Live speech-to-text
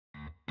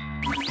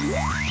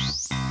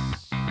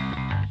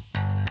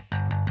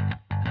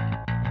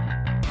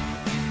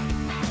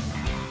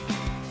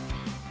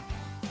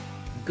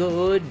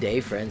Good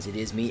day, friends. It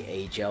is me,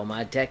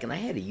 HLModTech, and I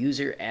had a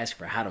user ask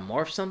for how to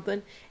morph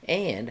something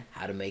and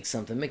how to make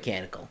something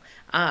mechanical.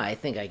 I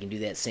think I can do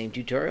that same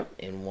tutorial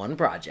in one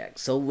project,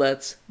 so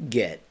let's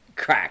get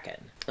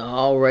cracking.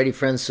 Alrighty,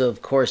 friends, so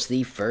of course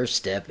the first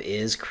step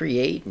is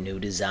create new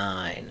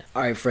design.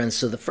 Alright, friends,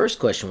 so the first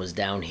question was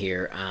down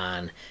here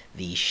on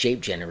the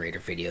shape generator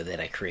video that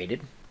I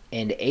created.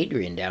 And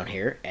Adrian down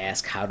here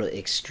asked how to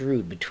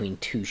extrude between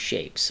two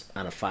shapes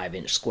on a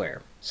 5-inch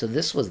square. So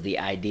this was the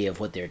idea of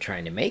what they're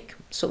trying to make.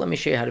 So let me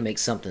show you how to make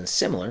something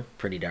similar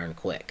pretty darn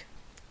quick.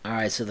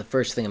 Alright, so the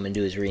first thing I'm going to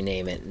do is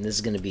rename it, and this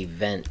is going to be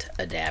vent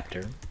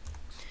adapter.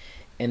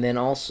 And then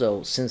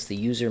also, since the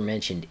user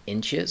mentioned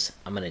inches,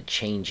 I'm going to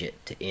change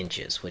it to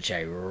inches, which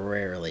I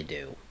rarely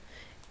do.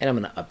 And I'm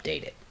going to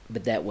update it,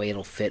 but that way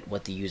it'll fit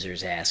what the user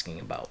is asking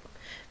about.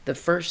 The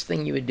first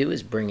thing you would do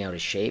is bring out a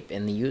shape,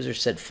 and the user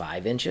said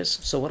 5 inches.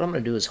 So what I'm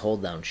going to do is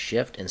hold down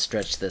shift and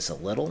stretch this a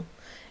little,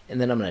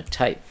 and then I'm going to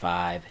type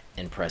 5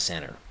 and press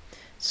enter.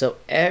 So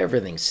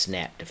everything's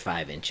snapped to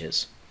 5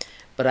 inches,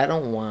 but I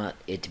don't want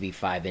it to be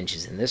 5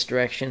 inches in this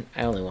direction.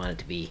 I only want it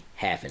to be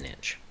 ½ an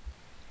inch.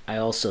 I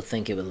also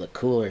think it would look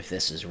cooler if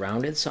this is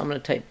rounded, so I'm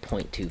going to type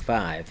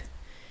 0.25.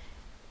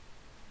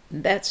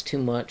 That's too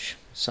much,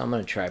 so I'm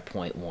going to try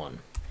 0.1.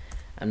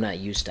 I'm not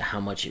used to how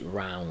much it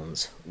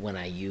rounds when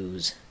I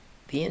use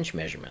the inch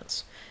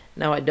measurements.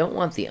 Now I don't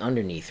want the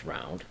underneath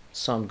round,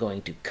 so I'm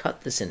going to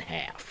cut this in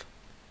half.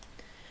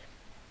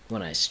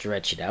 When I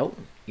stretch it out,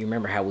 you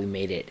remember how we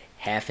made it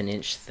 ½ an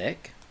inch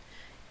thick?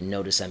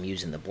 Notice I'm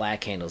using the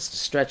black handles to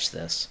stretch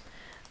this.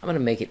 I'm going to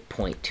make it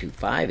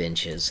 0.25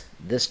 inches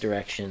this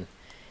direction,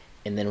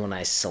 and then when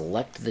I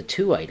select the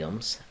two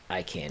items,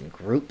 I can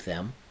group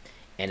them,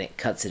 and it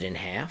cuts it in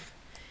half.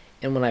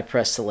 And when I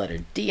press the letter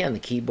D on the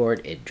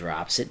keyboard, it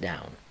drops it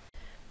down.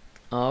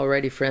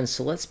 Alrighty, friends,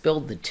 so let's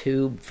build the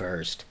tube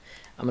first.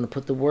 I'm going to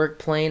put the work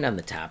plane on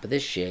the top of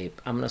this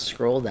shape. I'm going to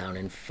scroll down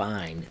and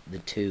find the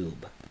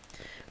tube.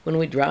 When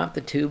we drop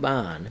the tube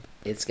on,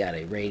 it's got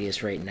a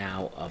radius right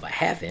now of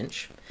 ½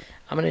 inch.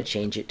 I'm going to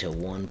change it to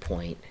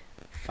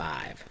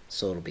 1.5,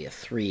 so it'll be a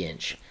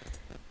 3-inch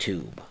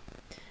tube.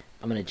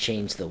 I'm going to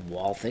change the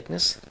wall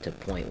thickness to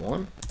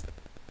 0.1.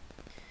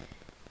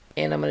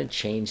 And I'm going to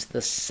change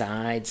the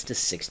sides to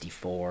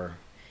 64,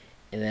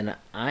 and then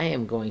I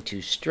am going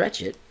to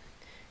stretch it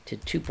to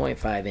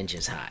 2.5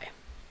 inches high.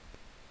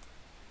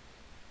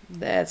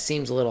 That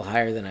seems a little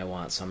higher than I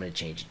want, so I'm going to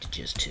change it to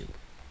just 2.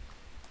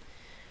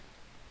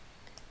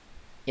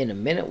 In a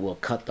minute we'll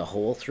cut the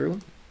hole through.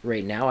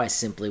 Right now I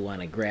simply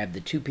want to grab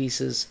the two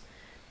pieces,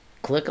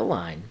 click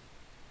align,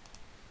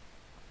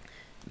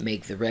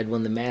 make the red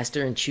one the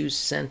master, and choose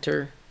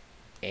center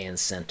and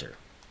center.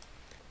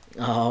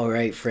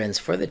 Alright, friends,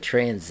 for the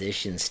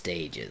transition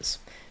stages,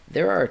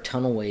 there are a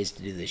ton of ways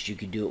to do this. You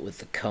could do it with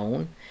the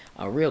cone.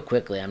 Real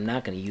quickly, I'm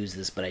not going to use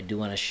this, but I do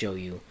want to show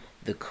you.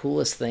 The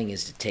coolest thing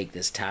is to take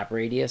this top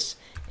radius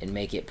and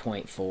make it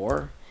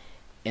 0.4,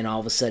 and all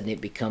of a sudden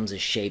it becomes a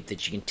shape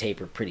that you can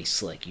taper pretty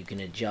slick. You can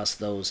adjust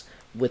those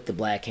with the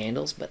black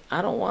handles, but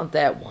I don't want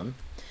that one.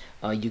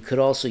 You could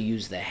also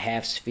use the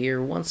half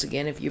sphere. Once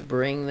again, if you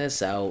bring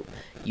this out,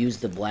 use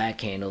the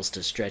black handles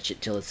to stretch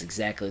it till it's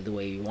exactly the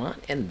way you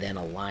want, and then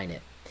align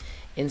it.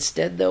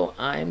 Instead, though,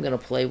 I'm going to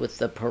play with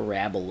the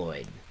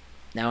paraboloid.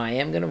 Now, I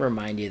am going to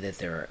remind you that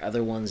there are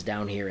other ones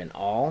down here in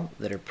all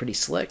that are pretty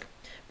slick,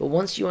 but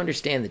once you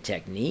understand the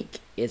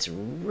technique, it's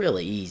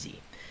really easy.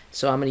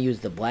 So I'm going to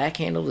use the black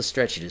handle to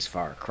stretch it as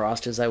far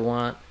across as I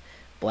want,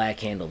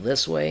 black handle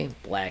this way,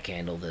 black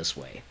handle this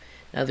way.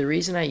 Now the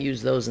reason I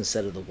use those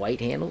instead of the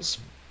white handles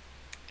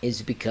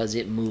is because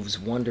it moves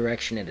one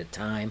direction at a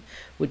time,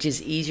 which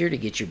is easier to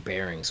get your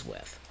bearings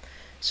with.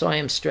 So I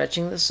am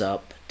stretching this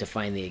up to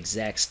find the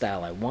exact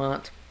style I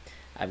want.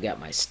 I've got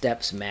my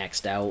steps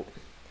maxed out.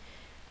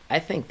 I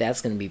think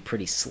that's going to be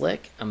pretty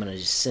slick. I'm going to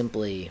just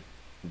simply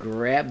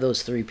grab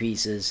those three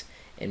pieces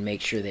and make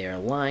sure they are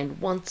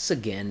aligned, once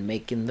again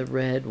making the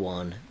red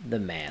one the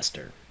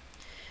master.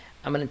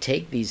 I'm going to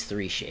take these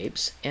three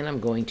shapes and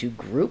I'm going to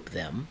group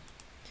them.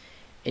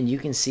 And you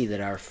can see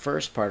that our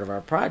first part of our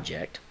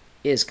project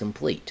is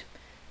complete.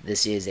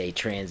 This is a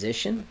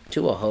transition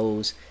to a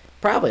hose,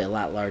 probably a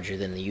lot larger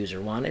than the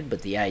user wanted,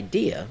 but the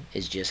idea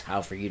is just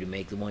how for you to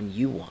make the one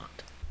you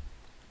want.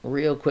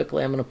 Real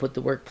quickly, I'm going to put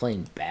the work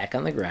plane back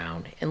on the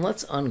ground, and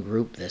let's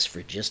ungroup this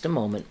for just a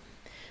moment.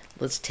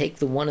 Let's take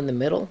the one in the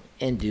middle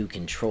and do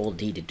Control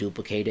D to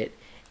duplicate it,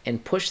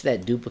 and push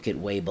that duplicate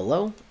way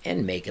below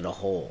and make it a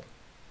hole.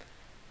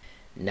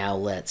 Now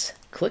let's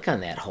click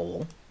on that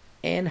hole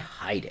and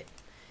hide it,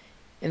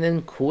 and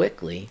then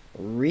quickly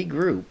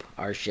regroup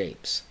our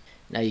shapes.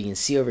 Now you can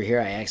see over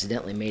here I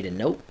accidentally made a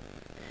note.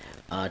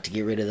 To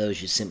get rid of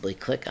those, you simply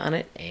click on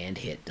it and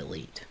hit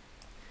delete.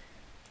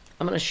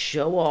 I'm going to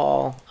show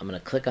all. I'm going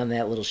to click on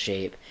that little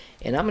shape,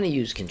 and I'm going to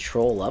use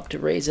Control up to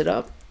raise it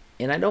up,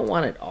 and I don't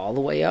want it all the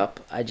way up,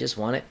 I just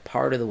want it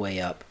part of the way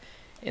up.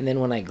 And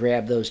then when I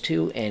grab those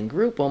two and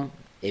group them,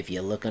 if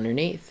you look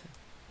underneath,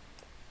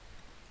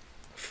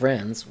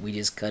 friends, we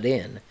just cut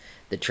in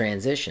the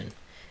transition.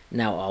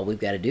 Now all we've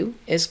got to do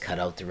is cut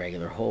out the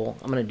regular hole.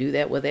 I'm going to do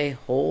that with a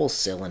whole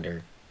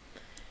cylinder.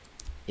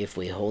 If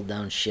we hold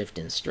down shift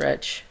and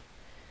stretch,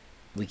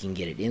 we can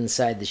get it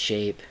inside the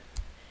shape.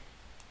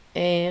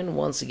 And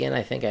once again,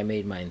 I think I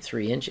made mine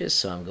 3 inches,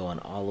 so I'm going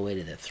all the way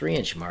to the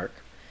 3-inch mark.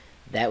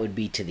 That would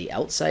be to the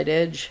outside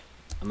edge.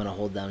 I'm going to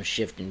hold down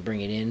shift and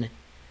bring it in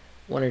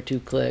 1 or 2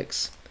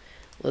 clicks.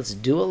 Let's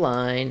do a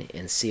line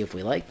and see if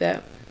we like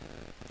that.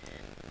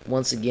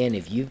 Once again,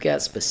 if you've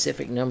got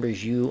specific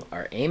numbers you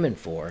are aiming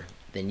for,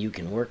 then you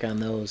can work on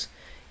those.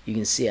 You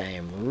can see I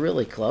am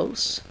really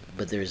close,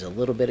 but there's a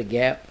little bit of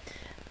gap.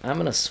 I'm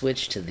going to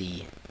switch to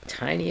the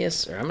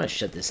tiniest, or I'm going to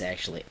shut this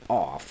actually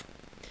off.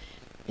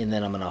 And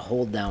then I'm going to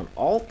hold down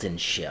Alt and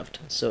Shift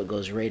so it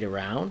goes right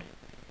around.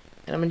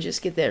 And I'm going to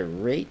just get that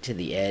right to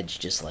the edge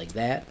just like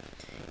that.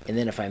 And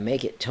then if I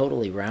make it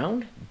totally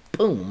round,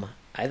 boom,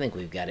 I think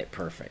we've got it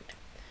perfect.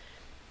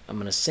 I'm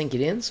going to sink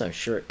it in so I'm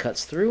sure it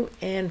cuts through.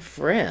 And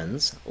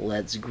friends,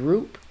 let's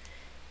group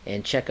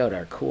and check out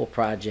our cool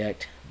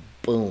project.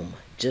 Boom,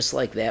 just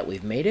like that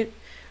we've made it.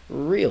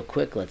 Real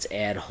quick, let's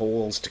add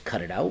holes to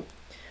cut it out.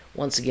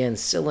 Once again,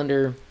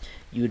 cylinder,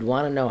 you would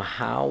want to know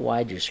how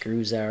wide your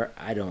screws are.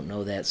 I don't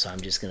know that, so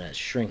I'm just going to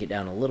shrink it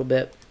down a little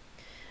bit.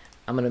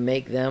 I'm going to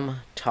make them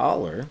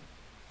taller.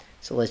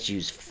 So let's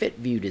use fit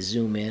view to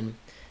zoom in.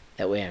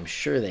 That way I'm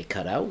sure they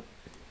cut out.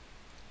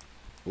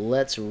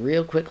 Let's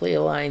real quickly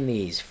align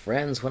these.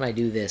 Friends, when I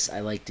do this, I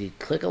like to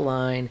click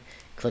align,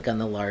 click on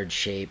the large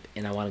shape,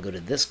 and I want to go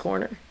to this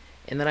corner.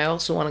 And then I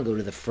also want to go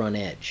to the front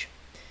edge.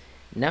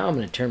 Now I'm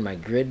going to turn my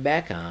grid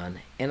back on,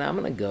 and I'm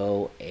going to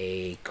go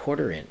a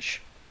 1/4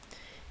 inch.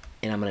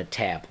 And I'm going to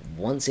tap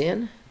once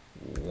in,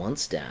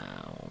 once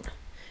down.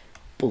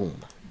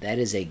 Boom. That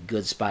is a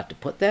good spot to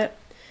put that.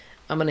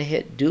 I'm going to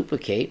hit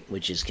duplicate,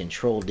 which is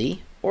Control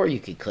D, or you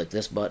could click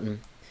this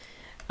button.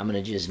 I'm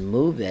going to just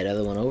move that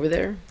other one over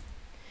there.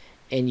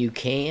 And you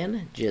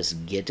can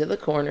just get to the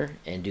corner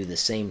and do the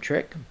same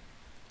trick.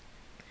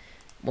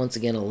 Once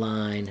again,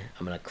 align.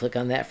 I'm going to click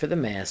on that for the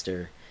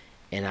master.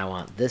 And I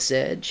want this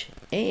edge,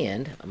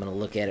 and I'm going to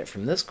look at it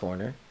from this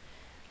corner.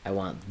 I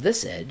want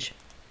this edge,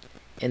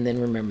 and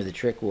then remember the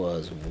trick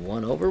was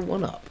 1 over,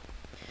 1 up.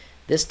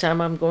 This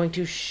time I'm going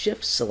to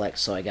shift select,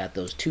 so I got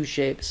those 2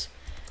 shapes.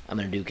 I'm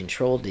going to do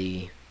Control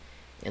D,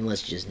 and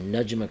let's just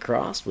nudge them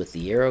across with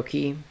the arrow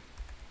key.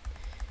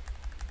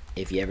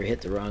 If you ever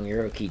hit the wrong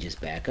arrow key, just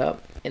back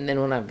up. And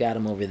then when I've got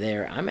them over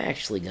there, I'm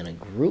actually going to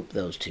group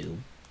those 2.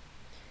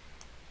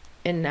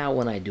 And now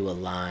when I do a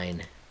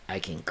line, I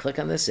can click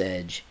on this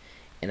edge,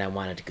 and I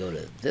want it to go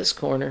to this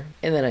corner,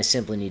 and then I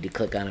simply need to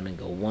click on them and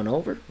go 1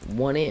 over,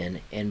 1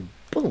 in, and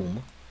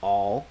boom,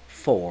 all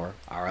 4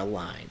 are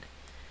aligned.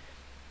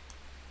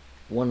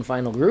 One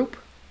final group,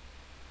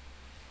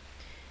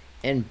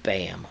 and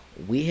bam,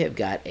 we have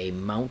got a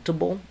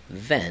mountable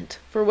vent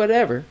for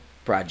whatever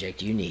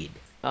project you need.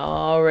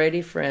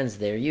 Alrighty friends,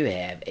 there you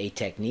have a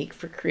technique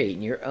for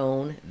creating your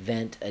own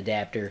vent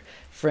adapter.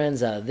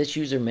 Friends, this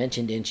user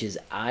mentioned inches.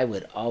 I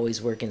would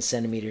always work in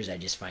centimeters. I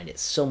just find it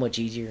so much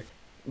easier.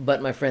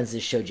 But my friends,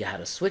 this showed you how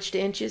to switch to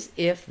inches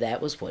if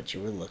that was what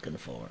you were looking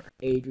for.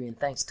 Adrian,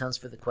 thanks tons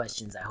for the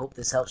questions. I hope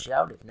this helps you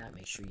out. If not,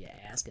 make sure you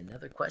ask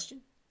another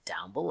question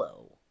down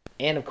below.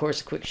 And of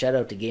course, a quick shout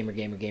out to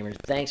Gamers.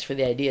 Thanks for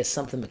the idea,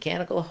 something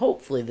mechanical.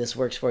 Hopefully this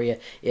works for you.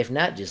 If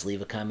not, just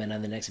leave a comment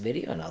on the next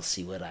video and I'll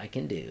see what I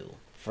can do.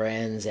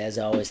 Friends, as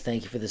always,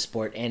 thank you for the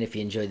support, and if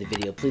you enjoyed the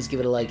video, please give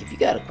it a like. If you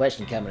got a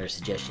question, comment, or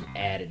suggestion,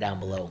 add it down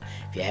below.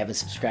 If you haven't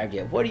subscribed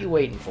yet, what are you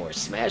waiting for?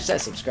 Smash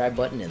that subscribe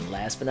button, and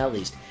last but not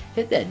least,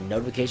 hit that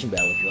notification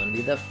bell if you want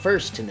to be the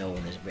first to know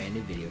when there's a brand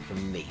new video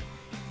from me,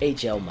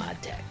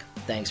 HLModTech.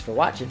 Thanks for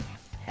watching.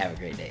 Have a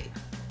great day.